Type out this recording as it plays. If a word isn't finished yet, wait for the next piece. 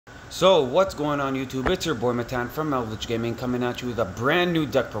So what's going on YouTube? It's your boy Matan from Melvich Gaming coming at you with a brand new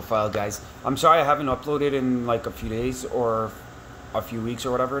deck profile, guys. I'm sorry I haven't uploaded in like a few days or a few weeks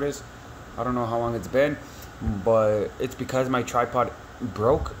or whatever it is. I don't know how long it's been, but it's because my tripod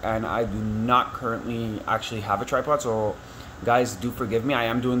broke and I do not currently actually have a tripod. So guys, do forgive me. I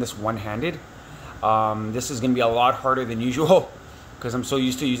am doing this one-handed. This is going to be a lot harder than usual because I'm so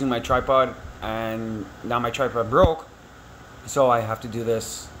used to using my tripod and now my tripod broke. So I have to do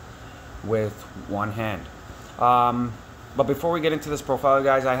this with one hand. But before we get into this profile,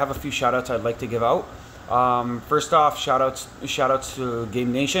 guys, I have a few shout outs I'd like to give out. First off, shout outs to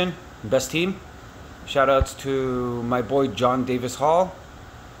Game Nation, best team. Shout outs to my boy John Davis Hall.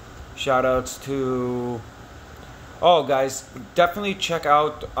 Shout outs to guys, definitely check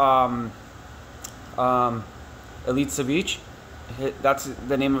out Elite Savage. That's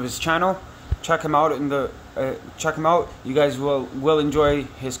the name of his channel. Check him out check him out. You guys will enjoy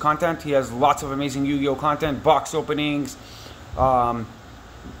his content. He has lots of amazing Yu-Gi-Oh content, box openings,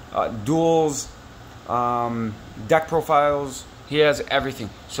 duels, deck profiles. He has everything.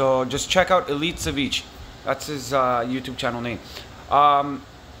 So just check out Elite Savage. That's his YouTube channel name.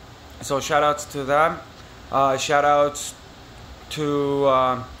 So shout outs to them. Shout outs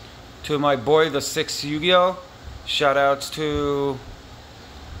to my boy the 6 Yu-Gi-Oh. Shout outs to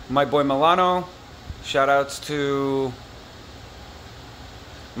my boy Milano. Shout outs to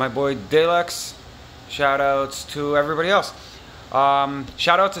my boy Dalex. Shout outs to everybody else.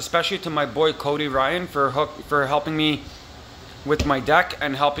 Shout outs especially to my boy Cody Ryan for helping me with my deck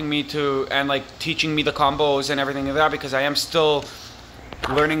and helping me like teaching me the combos and everything like that, because I am still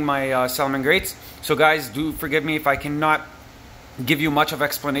learning my salamangreats. So guys, do forgive me if I cannot give you much of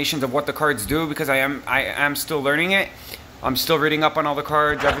explanations of what the cards do, because I am still learning it. I'm still reading up on all the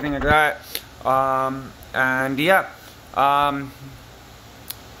cards, everything like that. And yeah,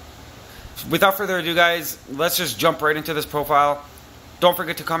 without further ado, guys, let's just jump right into this profile. Don't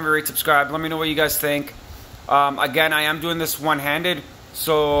forget to comment, rate, subscribe. Let me know what you guys think. Again, I am doing this one-handed,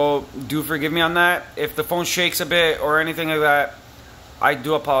 so do forgive me on that. If the phone shakes a bit or anything like that, I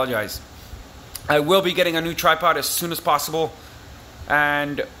do apologize. I will be getting a new tripod as soon as possible,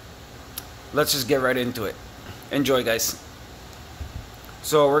 and let's just get right into it. Enjoy, guys.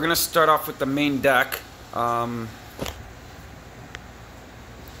 So we're gonna start off with the main deck.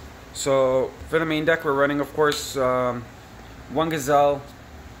 So for the main deck, we're running, of course, one Gazelle,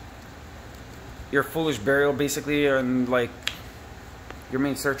 your Foolish Burial, basically, and like your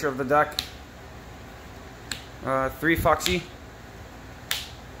main searcher of the deck. 3 Foxy.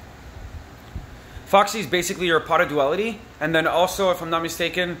 Foxy is basically your Pot of Duality, and then also, if I'm not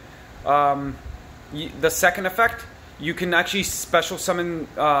mistaken, the second effect, you can actually special summon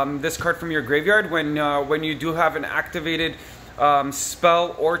this card from your graveyard when you do have an activated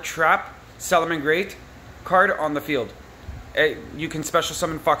spell or trap salamangreat card on the field. You can special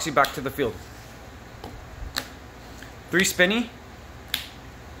summon Foxy back to the field. 3 Spinny.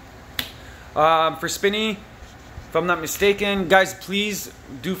 For Spinny, if I'm not mistaken, guys, please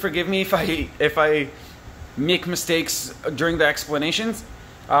do forgive me if I make mistakes during the explanations.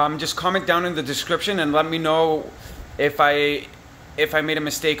 Just comment down in the description and let me know if I made a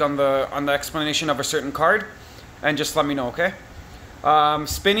mistake on the explanation of a certain card, and just let me know, okay?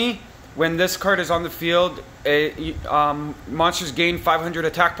 Spinny, when this card is on the field, monsters gain 500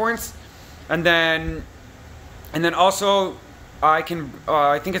 attack points, and then also I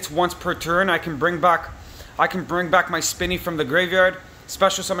think it's once per turn I can bring back my Spinny from the graveyard,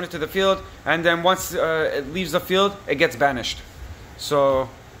 special summon it to the field, and then once it leaves the field, it gets banished. So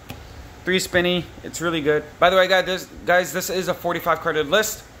 3 Spinny, it's really good. By the way, guys, this is a 45 carded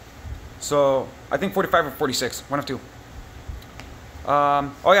list. So I think 45 or 46, one of two.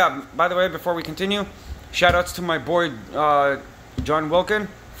 Oh yeah, by the way, before we continue, shout outs to my boy John Wilkin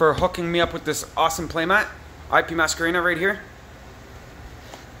for hooking me up with this awesome playmat, IP Masquerena right here.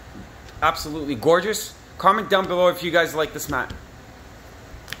 Absolutely gorgeous. Comment down below if you guys like this mat.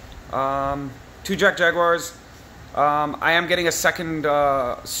 2 Jack Jaguars. I am getting a second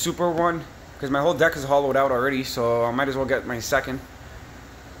super one because my whole deck is hollowed out already, so I might as well get my second.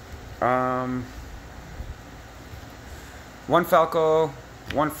 1 Falco,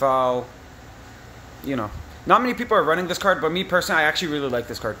 1 Foul. You know, not many people are running this card, but me personally, I actually really like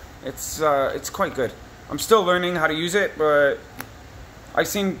this card. It's quite good. I'm still learning how to use it, but I've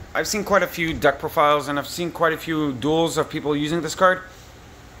seen quite a few deck profiles and I've seen quite a few duels of people using this card.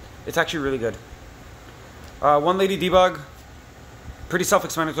 It's actually really good. 1 Lady Debug, pretty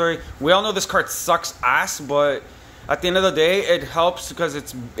self-explanatory. We all know this card sucks ass, but at the end of the day, it helps because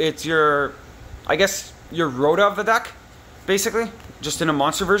it's your, I guess, your Rhoda of the deck. basically, just in a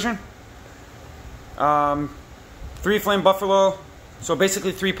monster version. 3 Flame Buffalo, so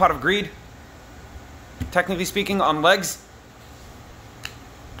basically 3 Pot of Greed, technically speaking, on legs.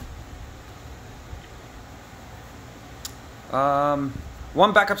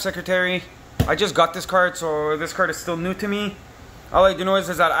 One Backup Secretary. I just got this card, so this card is still new to me. All I do know is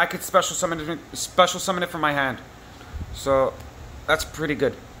that I could special summon it from my hand, so that's pretty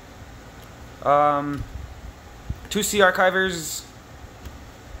good. 2 Sea Archivers.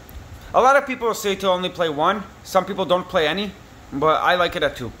 A lot of people say to only play 1. Some people don't play any, but I like it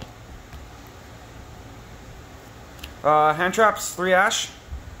at 2. Hand Traps, 3 Ash.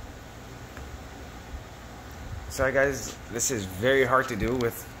 Sorry guys, this is very hard to do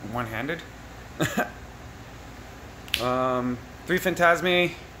with one-handed. 3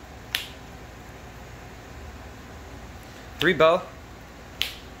 Phantasme. 3 Bell.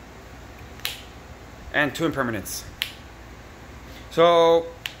 And 2 Impermanents. So,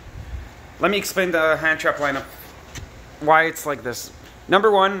 let me explain the hand trap lineup. Why it's like this.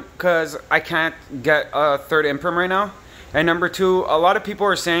 Number 1, because I can't get a 3rd Imperm right now. And number 2, a lot of people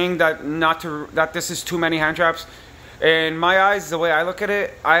are saying that that this is too many hand traps. In my eyes, the way I look at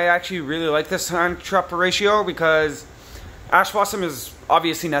it, I actually really like this hand trap ratio because Ash Blossom is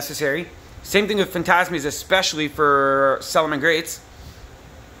obviously necessary. Same thing with Phantasmes, especially for salamangreats.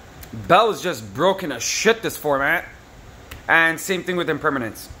 Bell is just broken as shit this format. And same thing with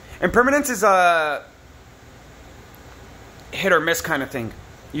Impermanence. Impermanence is a hit or miss kind of thing.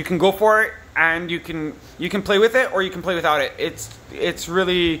 You can go for it and you can play with it or you can play without it. It's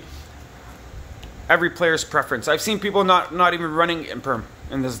really every player's preference. I've seen people not even running Imperm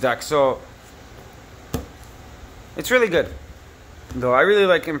in this deck, so it's really good. Though I really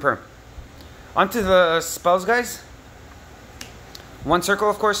like Imperm. Onto the spells, guys. 1 Circle,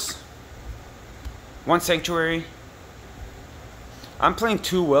 of course. 1 Sanctuary. I'm playing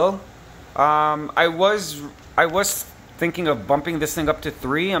 2 Will. I was thinking of bumping this thing up to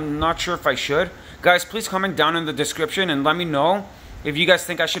 3. I'm not sure if I should. Guys, please comment down in the description and let me know if you guys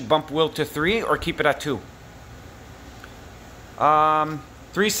think I should bump Will to 3 or keep it at 2.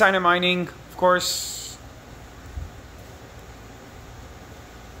 3 Sign of Mining, of course.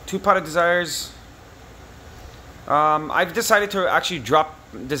 2 Pot of Desires. I've decided to actually drop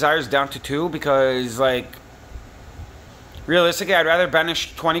Desires down to 2 because, like, realistically, I'd rather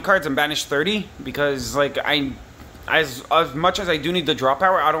banish 20 cards than banish 30 because, like, as much as I do need the draw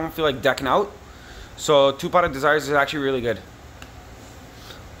power, I don't feel like decking out. So 2 Pot of Desires is actually really good.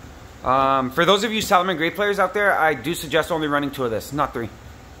 For those of you Salamangreat players out there, I do suggest only running 2 of this, not 3.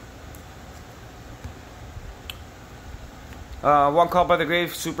 1 Call by the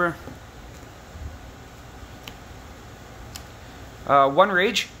Grave, super. 1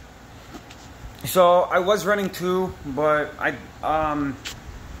 Rage. So I was running 2, but a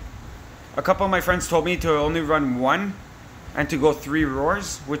couple of my friends told me to only run 1 and to go 3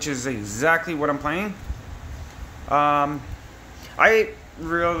 Roars, which is exactly what I'm playing.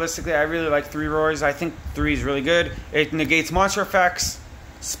 Realistically, I really like 3 Roars. I think 3 is really good. It negates monster effects,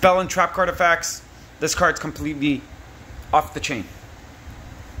 spell and trap card effects. This card's completely off the chain.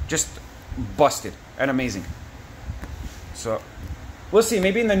 Just busted and amazing. So we'll see.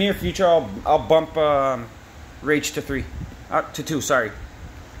 Maybe in the near future I'll bump Rage to 3. To 2, sorry.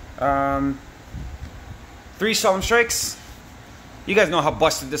 3 Solemn Strikes. You guys know how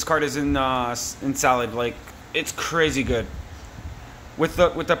busted this card is in Salad. Like, it's crazy good. With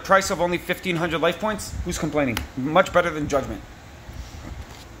the price of only 1,500 life points, who's complaining? Much better than Judgment.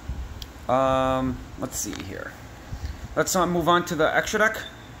 Let's see here. Let's move on to the extra deck.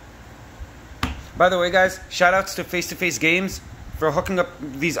 By the way, guys, shoutouts to Face to Face Games for hooking up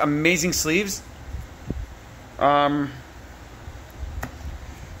these amazing sleeves.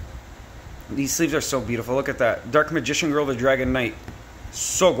 These sleeves are so beautiful. Look at that. Dark Magician Girl, the Dragon Knight.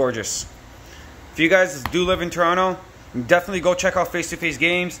 So gorgeous. If you guys do live in Toronto, definitely go check out Face to Face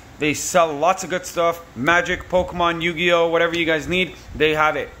Games. They sell lots of good stuff. Magic, Pokemon, Yu-Gi-Oh, whatever you guys need, they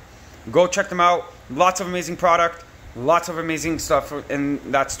have it. Go check them out. Lots of amazing product. Lots of amazing stuff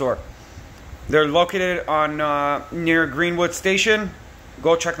in that store. They're located on near Greenwood Station.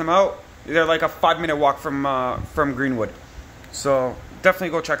 Go check them out. They're like a 5-minute walk from Greenwood. So definitely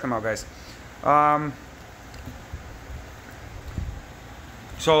go check them out, guys.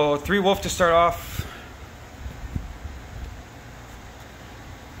 So 3 Wolf to start off.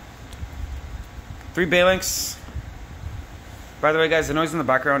 Three Balinks. By the way, guys, the noise in the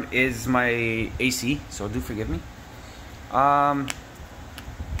background is my AC, so do forgive me.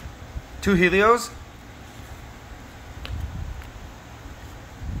 2 Helios.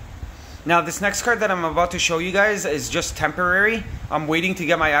 Now, this next card that I'm about to show you guys is just temporary. I'm waiting to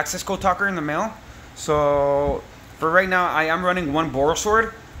get my access code talker in the mail. So, for right now, I am running one Boral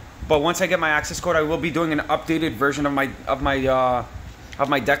Sword. But once I get my access code, I will be doing an updated version of my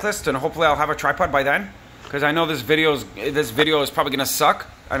deck list, and hopefully I'll have a tripod by then. Because I know this video is probably gonna suck,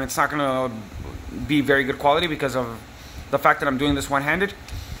 and it's not gonna be very good quality because of the fact that I'm doing this one-handed.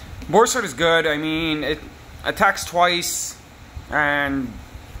 Boral Sword is good. I mean, it attacks twice, and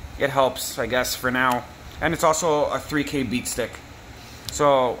it helps, I guess, for now. And it's also a 3K beat stick.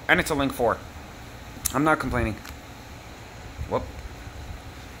 So, and it's a Link 4. I'm not complaining. Whoop.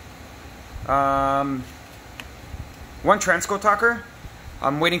 One Transcode Talker.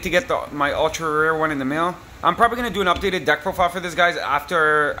 I'm waiting to get my ultra rare one in the mail. I'm probably going to do an updated deck profile for this, guys,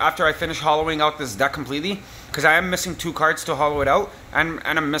 after I finish hollowing out this deck completely. Because I am missing 2 cards to hollow it out. And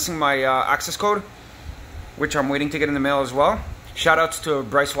I'm missing my access code, which I'm waiting to get in the mail as well. Shoutouts to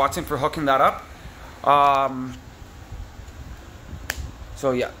Bryce Watson for hooking that up.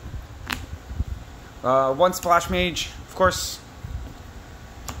 So yeah. One Splash Mage, of course.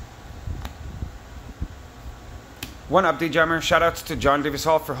 One Update Jammer. Shoutouts to John Davis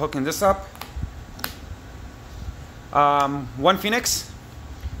Hall for hooking this up. One Phoenix.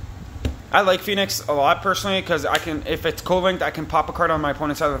 I like Phoenix a lot personally because I can, if it's co-linked, I can pop a card on my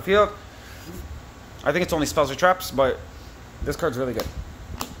opponent's side of the field. I think it's only spells or traps, but this card's really good.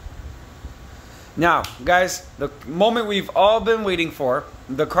 Now, guys, the moment we've all been waiting for,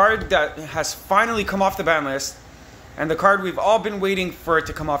 the card that has finally come off the ban list, and the card we've all been waiting for it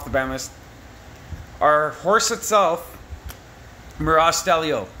to come off the ban list, our horse itself, Mirage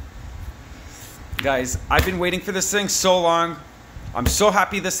Stelio. Guys, I've been waiting for this thing so long. I'm so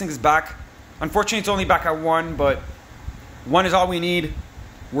happy this thing is back. Unfortunately, it's only back at 1, but 1 is all we need.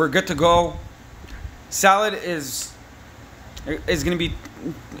 We're good to go. Salad is gonna be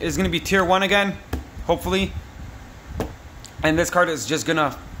tier 1 again, hopefully. And this card is just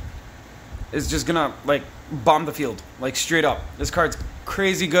gonna like bomb the field, like straight up. This card's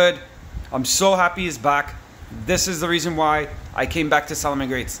crazy good. I'm so happy it's back. This is the reason why I came back to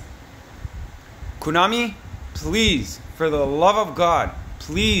salamangreats. Konami, please, for the love of God,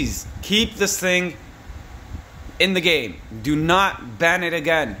 please keep this thing in the game. Do not ban it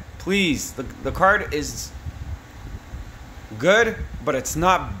again. Please. The card is good, but it's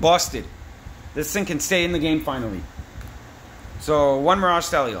not busted. This thing can stay in the game finally. So, one Mirage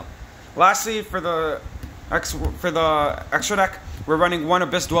Stelio. Lastly, for the extra deck, we're running one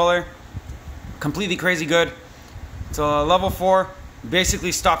Abyss Dweller. Completely crazy good. It's a level 4.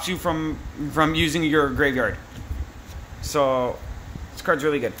 Basically stops you from using your graveyard. So, this card's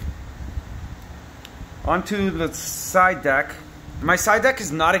really good. Onto the side deck. My side deck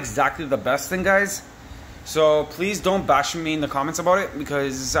is not exactly the best thing, guys. So, please don't bash me in the comments about it,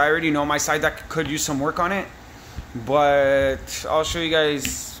 because I already know my side deck could use some work on it. But I'll show you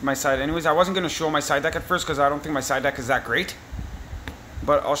guys my side anyways. I wasn't going to show my side deck at first because I don't think my side deck is that great.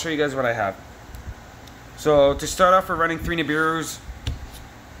 But I'll show you guys what I have. So, to start off, we're running 3 Nibiru's.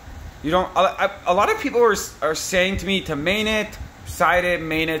 You don't. A lot of people are saying to me to main it, side it,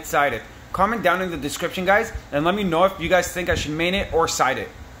 main it, side it. Comment down in the description, guys, and let me know if you guys think I should main it or side it.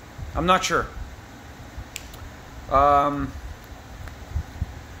 I'm not sure. 3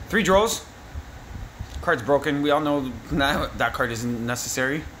 Drolls. Card's broken. We all know that card isn't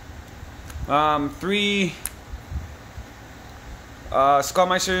necessary. 3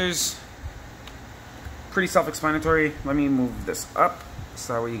 Skullmeisters. Pretty self-explanatory. Let me move this up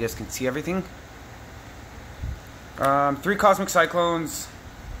so that way you guys can see everything. 3 Cosmic Cyclones.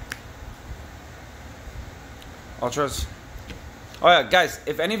 Ultras. Oh yeah, guys,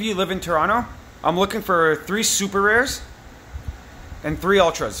 if any of you live in Toronto, I'm looking for 3 super rares and 3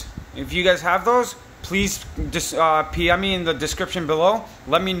 ultras. If you guys have those, please just PM me in the description below.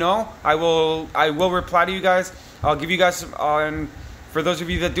 Let me know. I will reply to you guys. I'll give you guys and for those of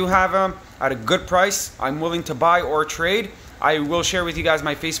you that do have them at a good price, I'm willing to buy or trade. I will share with you guys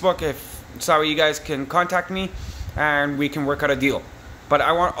my Facebook if so you guys can contact me and we can work out a deal. But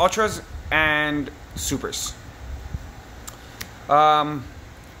I want ultras and supers. 1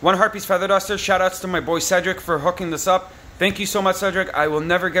 Harpy's Feather Duster. Shoutouts to my boy Cedric for hooking this up. Thank you so much, Cedric. I will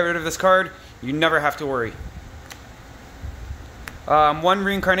never get rid of this card. You never have to worry. 1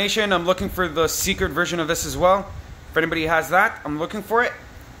 Reincarnation. I'm looking for the secret version of this as well. If anybody has that, I'm looking for it.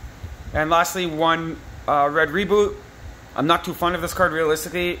 And lastly, 1 Red Reboot. I'm not too fond of this card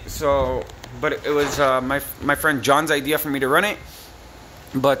realistically, but it was my friend John's idea for me to run it.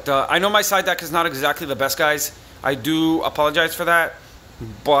 But I know my side deck is not exactly the best, guys. I do apologize for that.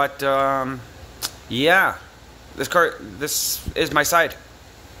 But yeah, this is my side.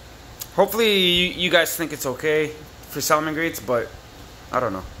 Hopefully you guys think it's okay for salamangreats, but I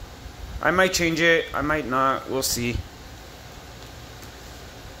don't know. I might change it, I might not, we'll see.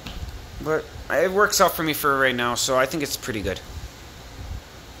 But it works out for me for right now, so I think it's pretty good.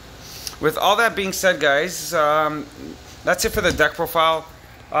 With all that being said, guys, that's it for the deck profile.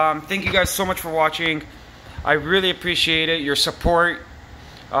 Thank you guys so much for watching. I really appreciate it, your support.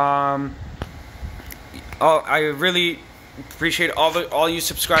 I really appreciate all you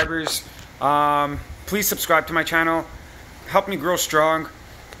subscribers. Please subscribe to my channel. Help me grow strong.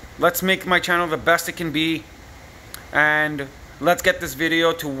 Let's make my channel the best it can be. And let's get this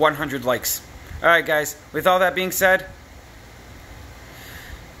video to 100 likes. Alright guys, with all that being said,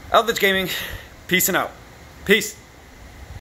 Eldritch Gaming, peace and out. Peace.